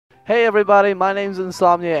Hey everybody, my name's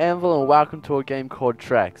Insomnia Anvil and welcome to a game called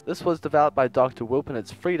Tracks. This was developed by Dr. Whoop and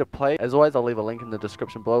it's free to play. As always, I'll leave a link in the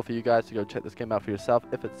description below for you guys to go check this game out for yourself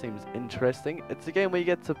if it seems interesting. It's a game where you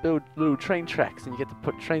get to build little train tracks and you get to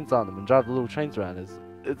put trains on them and drive the little trains around.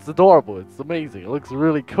 It's adorable, it's amazing, it looks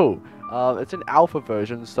really cool. It's an alpha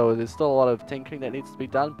version, so there's still a lot of tinkering that needs to be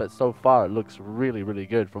done, but so far it looks really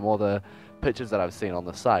good from all the pictures that I've seen on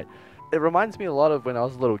the site. It reminds me a lot of when I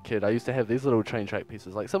was a little kid. I used to have these little train track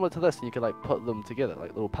pieces, like similar to this, and you could like put them together, like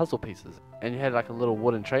little puzzle pieces. And you had like a little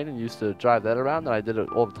wooden train, and you used to drive that around. And I did it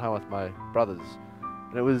all the time with my brothers,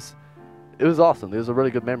 and it was awesome. These were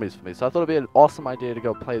really good memories for me. So I thought it'd be an awesome idea to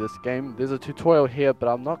go play this game. There's a tutorial here, but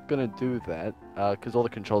I'm not gonna do that because all the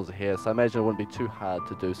controls are here. So I imagine it wouldn't be too hard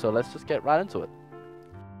to do. So let's just get right into it.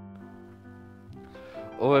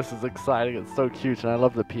 Oh, this is exciting. It's so cute, and I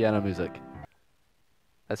love the piano music.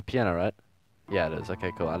 That's piano, right? Yeah, it is. Okay,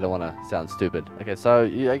 cool. I don't want to sound stupid. Okay, so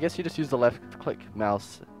I guess you just use the left-click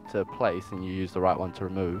mouse to place, and you use the right one to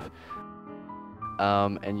remove.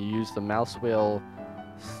 And you use the mouse wheel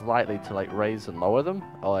slightly to like raise and lower them.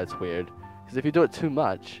 Oh, that's weird. Because if you do it too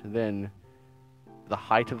much, then the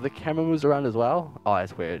height of the camera moves around as well. Oh,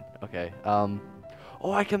 that's weird. Okay.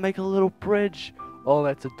 Oh, I can make a little bridge. Oh,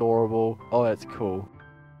 that's adorable. Oh, that's cool.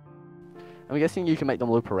 I'm guessing you can make them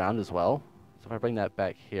loop around as well. So if I bring that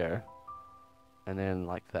back here, and then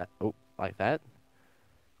like that, oh, like that.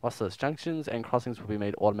 What's this? Junctions and crossings will be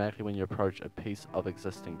made automatically when you approach a piece of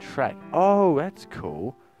existing track. Oh, that's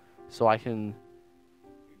cool. So I can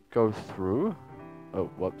go through.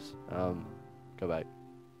 Oh, whoops. Go back,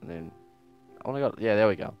 and then I want to go. Yeah, there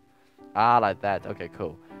we go. Ah, like that. Okay,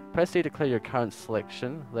 cool. Press D to clear your current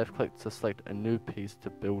selection. Left click to select a new piece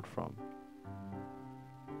to build from.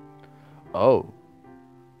 Oh.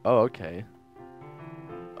 Oh, okay.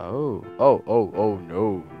 Oh,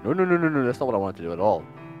 no. No, that's not what I wanted to do at all.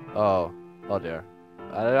 Oh dear.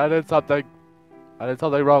 I did something. I did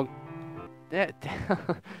something wrong.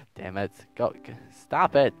 Damn it.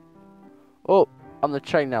 Stop it. Oh, I'm the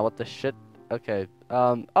train now, what the shit? Okay,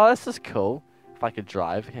 oh, this is cool. If I could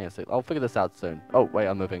drive, hang on a sec. I'll figure this out soon. Oh, wait,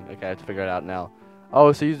 I'm moving. Okay, I have to figure it out now.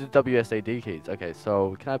 Oh, so use the WSAD keys. Okay,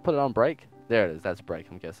 so can I put it on brake? There it is, that's brake,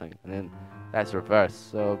 I'm guessing. And then that's reverse,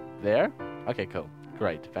 so there? Okay, cool.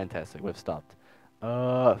 Great, fantastic, we've stopped.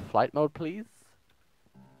 Flight mode, please?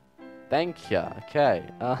 Thank you, okay.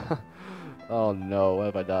 Oh no, what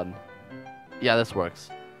have I done? Yeah, this works.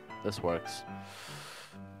 This works.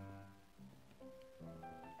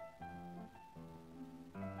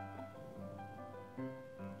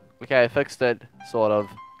 Okay, I fixed it, sort of.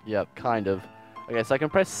 Yep, kind of. Okay, so I can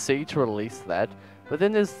press C to release that, but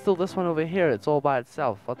then there's still this one over here, it's all by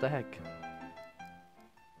itself, what the heck?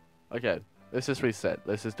 Okay. Let's just reset.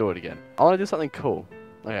 Let's just do it again. I want to do something cool.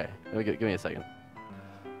 Okay, give me a second.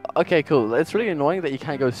 Okay, cool. It's really annoying that you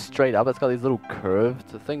can't go straight up. It's got these little curved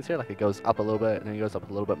things here. Like it goes up a little bit and then it goes up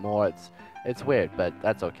a little bit more. It's weird, but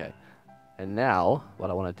that's okay. And now, what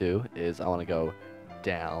I want to do is I want to go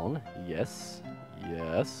down. Yes.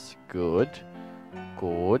 Yes. Good.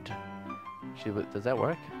 Good. Does that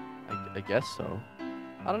work? I guess so.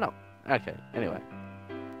 I don't know. Okay, anyway.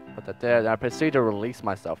 Put that there, then I proceed to release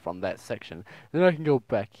myself from that section. Then I can go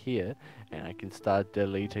back here, and I can start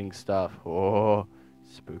deleting stuff. Oh,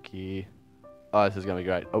 spooky. Oh, this is gonna be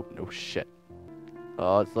great. Oh, no shit.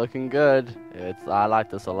 Oh, it's looking good. I like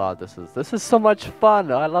this a lot. This is so much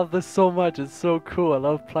fun. I love this so much. It's so cool. I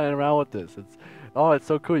love playing around with this. It's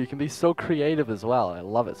so cool. You can be so creative as well. I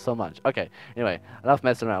love it so much. Okay, anyway, enough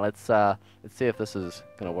messing around. Let's see if this is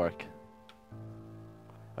gonna work.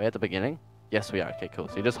 Are we at the beginning? Yes, we are. Okay, cool.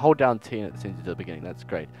 So you just hold down T and it sends you to the beginning. That's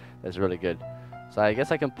great. That's really good. So I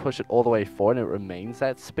guess I can push it all the way forward and it remains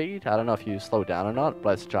that speed. I don't know if you slow down or not, but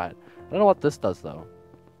let's try it. I don't know what this does, though.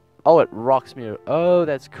 Oh, it rocks me. Oh,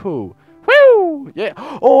 that's cool. Woo! Yeah.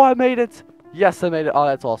 Oh, I made it. Yes, I made it. Oh,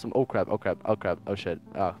 that's awesome. Oh, crap. Oh, crap. Oh, crap. Oh, shit.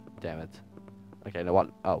 Oh, damn it. Okay, now what?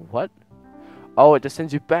 Oh, what? Oh, it just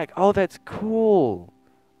sends you back. Oh, that's cool.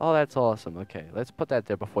 Oh, that's awesome. Okay, let's put that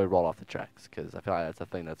there before we roll off the tracks, because I feel like that's a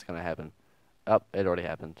thing that's going to happen. Oh, it already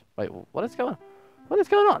happened. Wait, what is going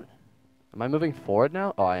on? Am I moving forward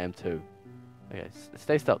now? Oh, I am too. Okay,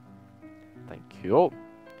 stay still. Thank you.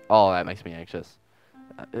 Oh, that makes me anxious.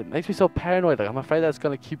 It makes me so paranoid. Like, I'm afraid that it's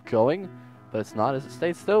going to keep going, but it's not. Is it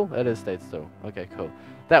stayed still? It is stayed still. Okay, cool.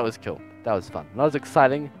 That was cool. That was fun. Not as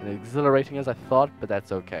exciting and exhilarating as I thought, but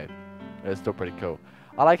that's okay. It's still pretty cool.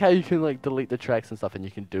 I like how you can, like, delete the tracks and stuff, and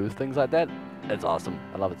you can do things like that. It's awesome.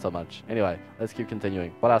 I love it so much. Anyway, let's keep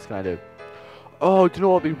continuing. What else can I do? Oh, do you know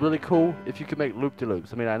what would be really cool? If you could make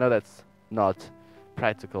loop-de-loops. I mean, I know that's not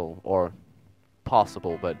practical or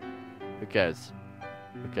possible, but who cares?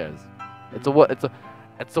 Who cares?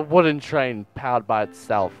 It's a wooden train powered by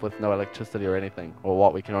itself with no electricity or anything. Or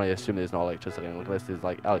what, we can only assume there's no electricity unless there's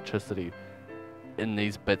like electricity in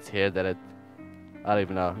these bits here that it... I don't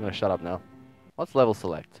even know. I'm gonna shut up now. Let's level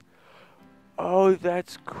select. Oh,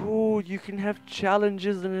 that's cool. You can have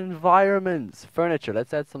challenges and environments. Furniture,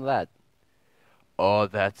 let's add some of that. Oh,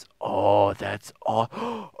 that's oh, that's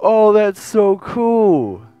so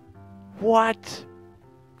cool. What?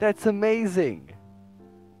 That's amazing.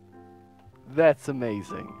 That's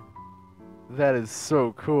amazing. That is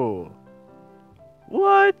so cool.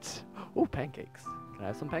 What? Oh, pancakes. Can I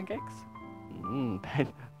have some pancakes?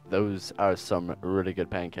 Those are some really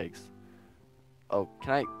good pancakes. Oh,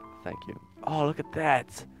 can I? Thank you. Oh, look at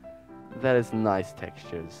that. That is nice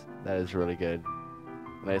textures. That is really good.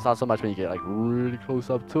 I mean, it's not so much when you get like really close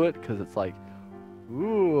up to it, because it's like,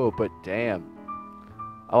 ooh, but damn.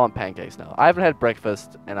 I want pancakes now. I haven't had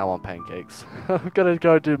breakfast, and I want pancakes. I'm gonna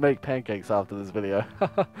go make pancakes after this video.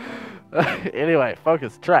 Anyway,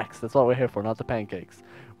 focus. Tracks. That's what we're here for, not the pancakes.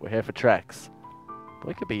 We're here for tracks. But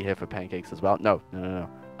we could be here for pancakes as well. No.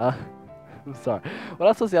 I'm sorry. What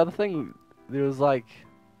else was the other thing? There was like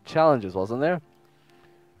challenges, wasn't there?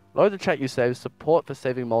 Load the track you save. Support for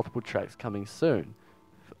saving multiple tracks coming soon.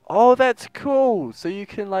 Oh, that's cool. So you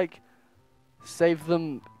can like save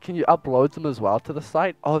them. Can you upload them as well to the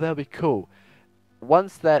site? Oh, that'll be cool.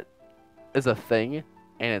 Once that is a thing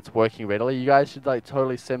and it's working readily, you guys should like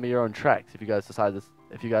totally send me your own tracks if you guys decide this.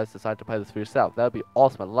 If you guys decide to play this for yourself, that'd be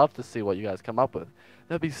awesome. I'd love to see what you guys come up with.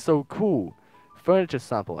 That'd be so cool. Furniture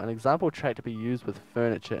sample. An example track to be used with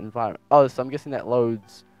furniture environment. Oh, so I'm guessing that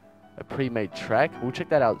loads a pre-made track. We'll check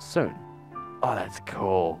that out soon. Oh, that's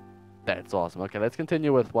cool. That's awesome. Okay, let's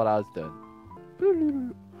continue with what I was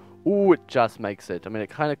doing. Ooh, it just makes it. I mean, it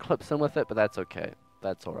kind of clips in with it, but that's okay.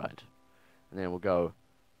 That's alright. And then we'll go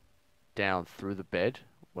down through the bed.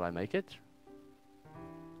 Will I make it?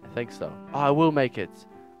 I think so. Oh, I will make it.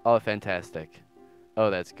 Oh, fantastic. Oh,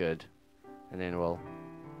 that's good. And then we'll...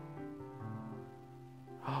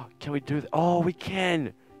 Oh, can we do that? Oh, we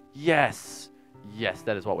can! Yes! Yes,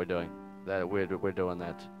 that is what we're doing. We're doing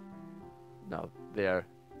that. No, there.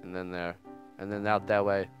 And then there. And then out that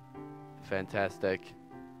way. Fantastic.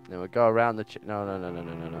 Then we'll go around the... No.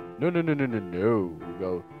 We'll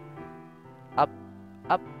go... Up.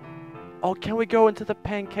 Up. Oh, can we go into the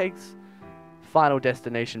pancakes? Final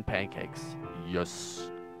destination pancakes. Yes.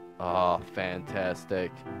 Oh,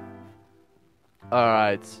 fantastic.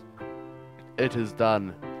 Alright. It is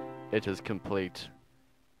done. It is complete.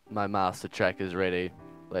 My master track is ready.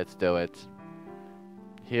 Let's do it.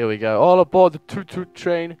 Here we go. All aboard the toot toot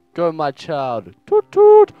train. Go, my child. Toot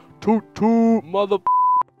toot. Toot toot. Mother...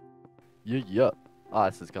 Yeah. Oh,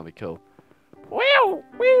 this is gonna be cool. Wow.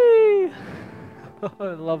 Whee!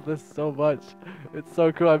 I love this so much. It's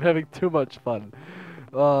so cool. I'm having too much fun.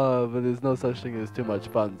 Oh, but there's no such thing as too much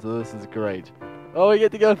fun, so this is great. Oh, we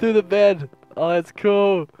get to go through the bed. Oh, that's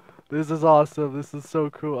cool. This is awesome. This is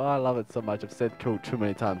so cool. Oh, I love it so much. I've said cool too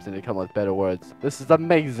many times and they come with better words. This is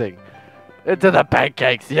amazing. Into the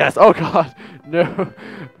pancakes. Yes. Oh, God. No.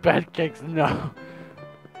 Pancakes, no.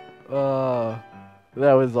 Oh,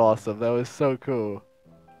 that was awesome. That was so cool.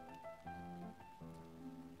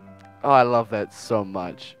 Oh, I love that so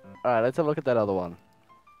much. Alright, let's have a look at that other one.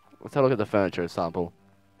 Let's have a look at the furniture sample.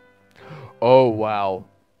 Oh, wow.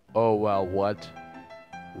 Oh, wow. What?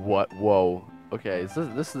 What? Whoa. Okay, is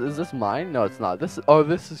this mine? No, it's not. This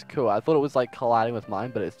is cool. I thought it was like colliding with mine,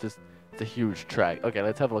 but it's a huge track. Okay,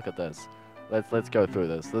 let's have a look at this. Let's go through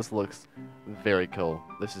this. This looks very cool.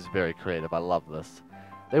 This is very creative. I love this.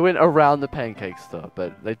 They went around the pancakes though,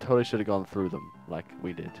 but they totally should have gone through them like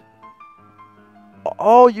we did.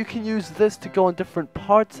 Oh, you can use this to go on different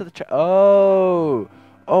parts of the track. Oh,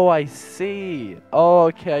 I see. Oh,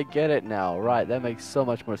 okay, I get it now. Right, that makes so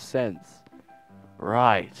much more sense.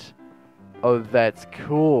 Right. Oh, that's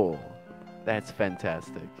cool. That's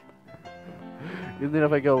fantastic. And then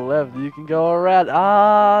if I go left, you can go around.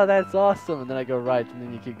 Ah, that's awesome. And then I go right, and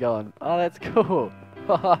then you keep going. Oh, that's cool.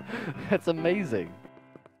 That's amazing.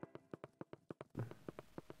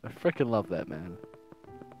 I freaking love that, man.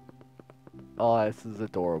 Oh, this is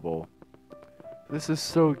adorable. This is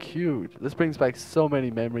so cute. This brings back so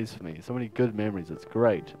many memories for me. So many good memories. It's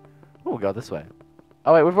great. Oh, we'll go this way.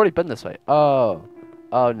 Oh, wait, we've already been this way. Oh.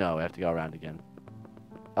 Oh, no, we have to go around again.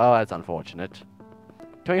 Oh, that's unfortunate.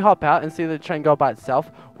 Can we hop out and see the train go by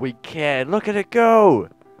itself? We can. Look at it go.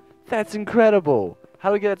 That's incredible. How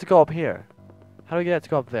do we get it to go up here? How do we get it to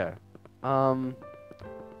go up there? I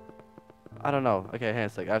don't know. Okay, hang on a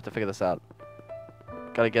sec. I have to figure this out.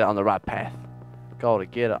 Gotta get it on the right path. Gotta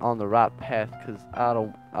get it on the right path, because I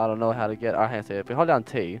don't I don't know how to get our handstand. If we hold down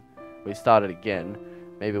T, we start it again.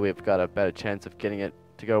 Maybe we've got a better chance of getting it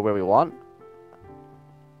to go where we want.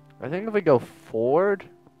 I think if we go forward,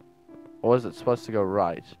 or is it supposed to go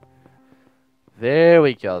right? There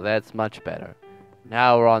we go. That's much better.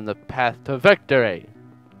 Now we're on the path to victory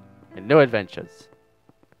and new adventures.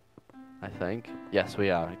 I think. Yes,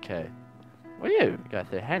 we are. Okay. What are you? You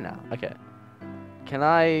got their hand now. Okay. Can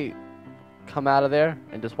I come out of there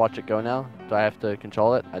and just watch it go now? Do I have to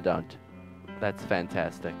control it? I don't. That's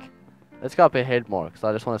fantastic. Let's go up ahead more, because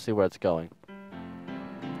I just want to see where it's going.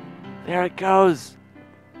 There it goes!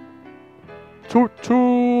 Toot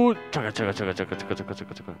toot! Chugga chugga chugga chugga chugga chugga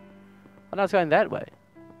chugga chugga. Oh, now it's going that way.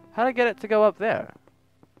 How do I get it to go up there?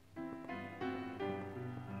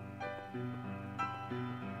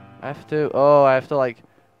 I have to, I have to like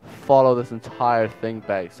follow this entire thing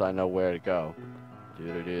back so I know where to go. Wait,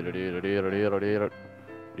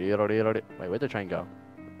 where'd the train go?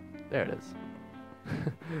 There it is.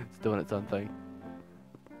 It's doing its own thing.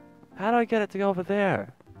 How do I get it to go over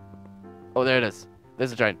there? Oh, there it is.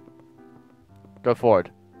 There's the train. Go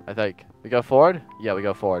forward, I think. We go forward? Yeah, we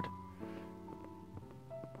go forward.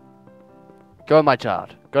 Go, my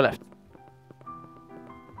child. Go left.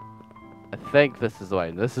 I think this is the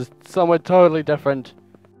way. This is somewhere totally different.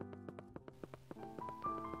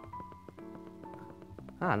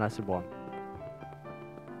 Ah, nice and warm.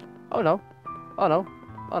 Oh no. Oh no.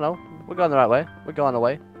 Oh no. We're going the right way. We're going the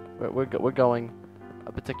way. We're going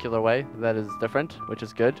a particular way that is different, which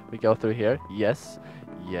is good. We go through here. Yes.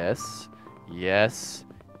 Yes. Yes.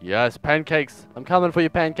 Yes. Pancakes. I'm coming for you,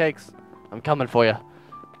 pancakes. I'm coming for you.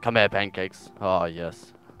 Come here, pancakes. Oh,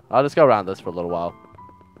 yes. I'll just go around this for a little while.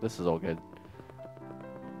 This is all good.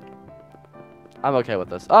 I'm okay with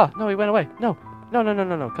this. Oh, no, he went away. No. No, no, no,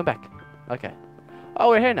 no, no. Come back. Okay. Oh,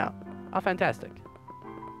 we're here now. Oh, fantastic.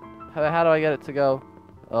 How do I get it to go?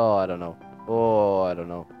 Oh, I don't know. Oh, I don't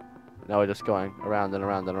know. Now we're just going around and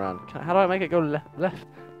around and around. How do I make it go left?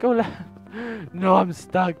 Go left. No, I'm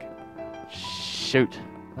stuck. Shoot.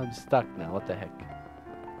 I'm stuck now. What the heck?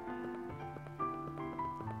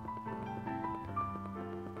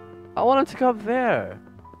 I wanted to go up there,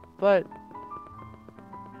 but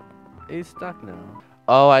he's stuck now.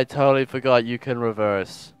 Oh, I totally forgot you can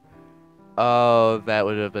reverse. Oh, that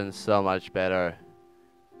would have been so much better.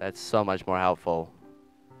 That's so much more helpful.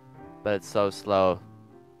 But it's so slow.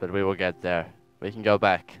 But we will get there. We can go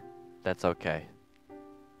back. That's okay.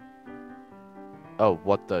 Oh,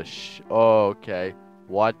 what the oh, okay.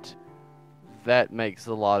 What? That makes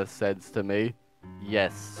a lot of sense to me.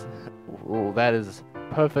 Yes. Ooh, that is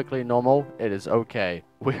perfectly normal. It is okay.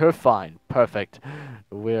 We're fine. Perfect.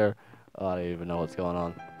 We're... Oh, I don't even know what's going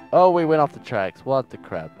on. Oh, we went off the tracks. What the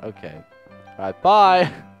crap. Okay. Alright,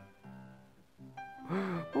 bye!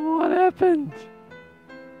 What happened?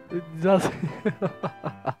 It doesn't...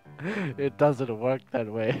 It doesn't work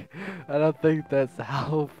that way. I don't think that's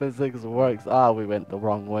how physics works. Ah, we went the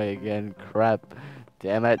wrong way again. Crap.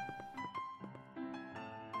 Damn it.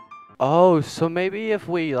 Oh, so maybe if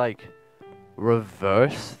we, like,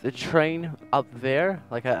 reverse the train up there?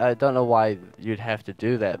 Like, I don't know why you'd have to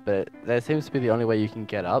do that, but that seems to be the only way you can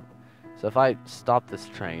get up. So if I stop this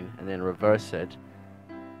train and then reverse it,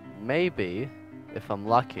 maybe, if I'm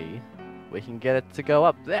lucky, we can get it to go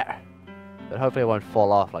up there. But hopefully it won't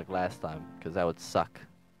fall off like last time, because that would suck.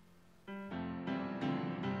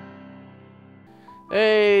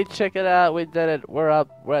 Hey, check it out, we did it. We're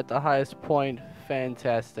up, we're at the highest point.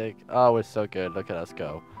 Fantastic. Oh, we're so good. Look at us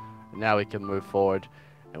go. Now we can move forward,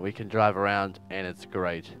 and we can drive around, and it's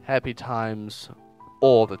great. Happy times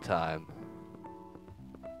all the time.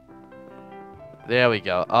 There we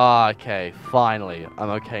go. Oh, okay, finally. I'm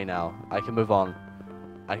okay now. I can move on.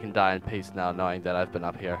 I can die in peace now, knowing that I've been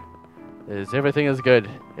up here. Everything is good.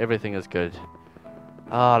 Everything is good.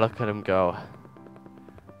 Oh, look at him go.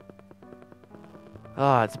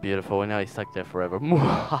 Oh, it's beautiful. And now he's stuck there forever.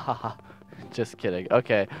 Just kidding.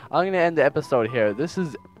 Okay, I'm going to end the episode here. This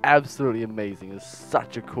is absolutely amazing. It's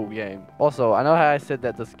such a cool game. Also, I know how I said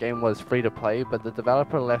that this game was free to play, but the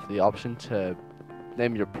developer left the option to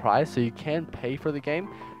name your price, so you can pay for the game.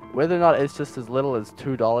 Whether or not it's just as little as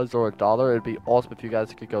 $2 or $1, it'd be awesome if you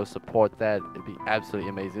guys could go support that. It'd be absolutely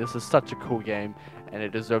amazing. This is such a cool game, and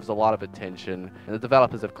it deserves a lot of attention. And the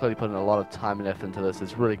developers have clearly put in a lot of time and effort into this.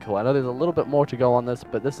 It's really cool. I know there's a little bit more to go on this,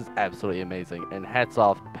 but this is absolutely amazing. And hats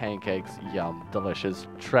off, pancakes, yum, delicious,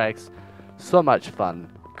 tracks, so much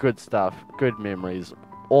fun, good stuff, good memories,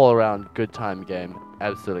 all around good time game.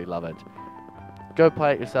 Absolutely love it. Go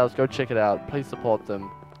play it yourselves, go check it out, please support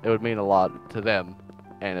them. It would mean a lot to them,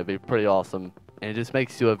 and it'd be pretty awesome, and it just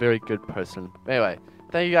makes you a very good person. Anyway,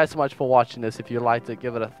 Thank you guys so much for watching this. If you liked it,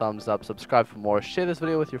 give it a thumbs up, subscribe for more, share this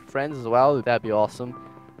video with your friends as well, that'd be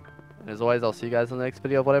awesome. And as always, I'll see you guys in the next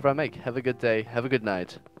video of whatever I make. Have a good day, have a good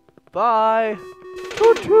night. Bye!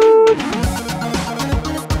 Toot toot!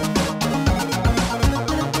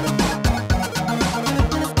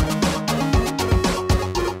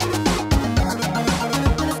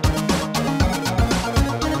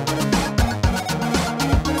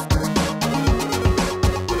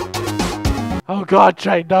 Oh god,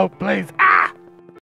 Trey, no, please.